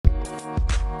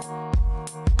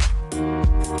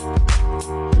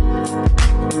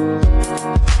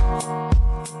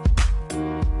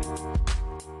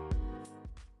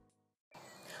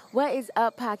What is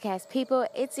up, podcast people?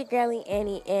 It's your girlie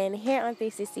Annie, and here on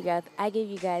 360 Growth, I give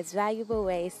you guys valuable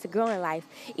ways to grow in life,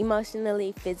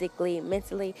 emotionally, physically,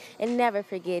 mentally, and never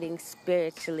forgetting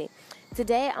spiritually.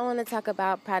 Today, I want to talk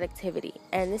about productivity,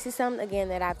 and this is something, again,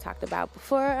 that I've talked about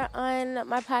before on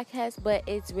my podcast, but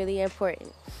it's really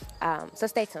important, so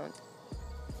stay tuned.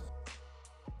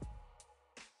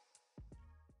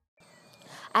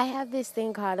 I have this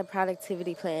thing called a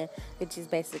productivity plan, which is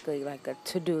basically like a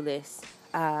to-do list,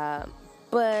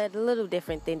 but a little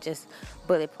different than just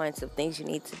bullet points of things you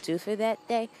need to do for that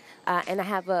day. And I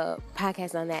have a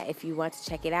podcast on that if you want to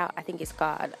check it out. I think it's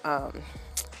called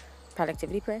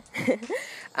Productivity Plan.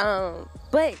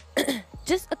 But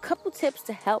just a couple tips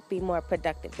to help be more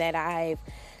productive that I've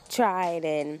tried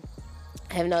and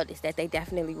have noticed that they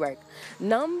definitely work.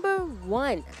 Number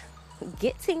one,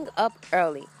 getting up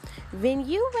early. When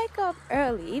you wake up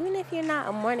early, even if you're not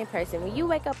a morning person, when you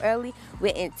wake up early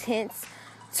with intents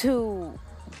to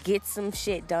get some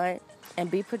shit done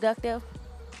and be productive,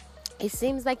 it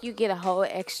seems like you get a whole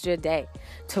extra day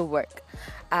to work.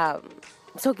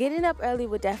 So getting up early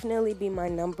would definitely be my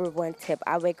number one tip.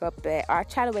 I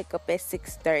try to wake up at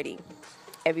 6:30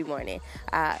 every morning.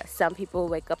 Some people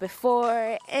wake up at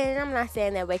 4, and I'm not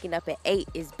saying that waking up at 8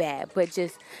 is bad, but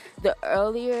just the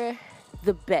earlier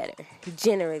the better,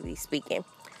 generally speaking.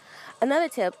 Another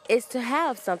tip is to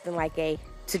have something like a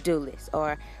to-do list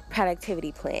or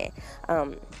productivity plan.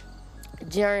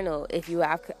 Journal.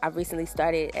 I've recently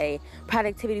started a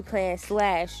productivity plan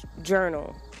 /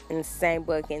 journal in the same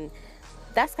book, and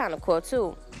that's kind of cool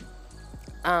too.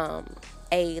 A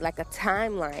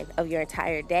timeline of your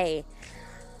entire day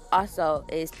also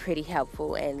is pretty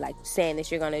helpful, and like saying that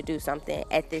you're going to do something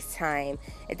at this time,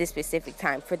 at this specific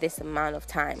time, for this amount of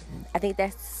time. I think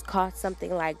that's called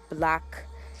something like block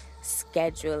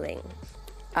scheduling,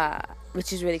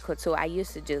 which is really cool too. I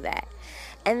used to do that.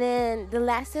 And then the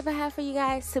last tip I have for you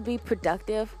guys to be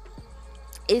productive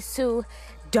is to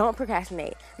don't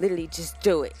procrastinate. Literally just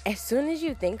do it. As soon as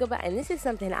you think about it, and this is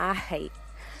something I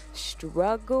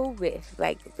struggle with.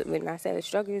 Like, when I say the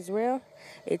struggle is real,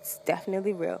 it's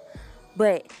definitely real.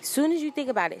 But as soon as you think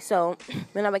about it, so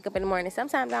when I wake up in the morning,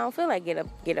 sometimes I don't feel like get up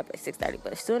at 6:30.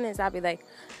 But as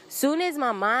soon as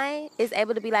my mind is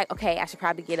able to be like, okay, I should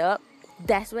probably get up,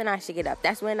 that's when I should get up.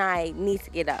 That's when I need to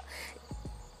get up.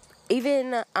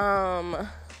 Even I'm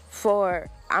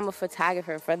a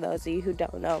photographer, for those of you who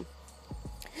don't know.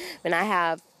 When I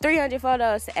have 300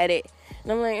 photos to edit,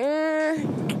 and I'm like,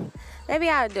 maybe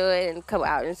I'll do it and come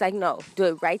out. And it's like, no, do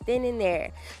it right then and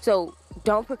there. So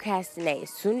don't procrastinate. As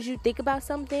soon as you think about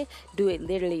something, do it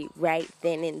literally right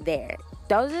then and there.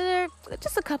 Those are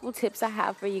just a couple tips I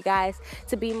have for you guys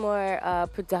to be more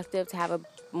productive, to have a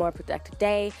more productive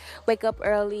day. Wake up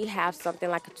early, have something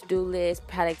like a to-do list,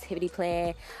 productivity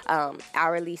plan,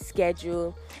 hourly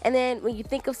schedule. And then when you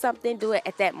think of something, do it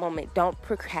at that moment. Don't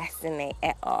procrastinate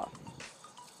at all.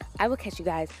 I will catch you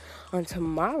guys on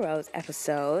tomorrow's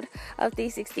episode of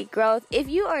 360 Growth. If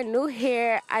you are new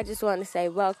here, I just want to say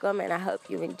welcome, and I hope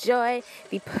you enjoy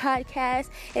the podcast.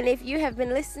 And if you have been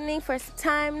listening for some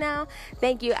time now,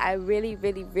 thank you. I really,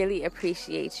 really, really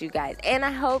appreciate you guys. And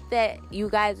I hope that you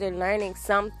guys are learning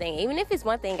something, even if it's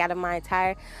one thing out of my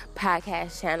entire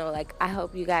podcast channel. Like, I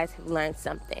hope you guys have learned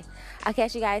something. I'll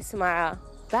catch you guys tomorrow.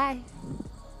 Bye.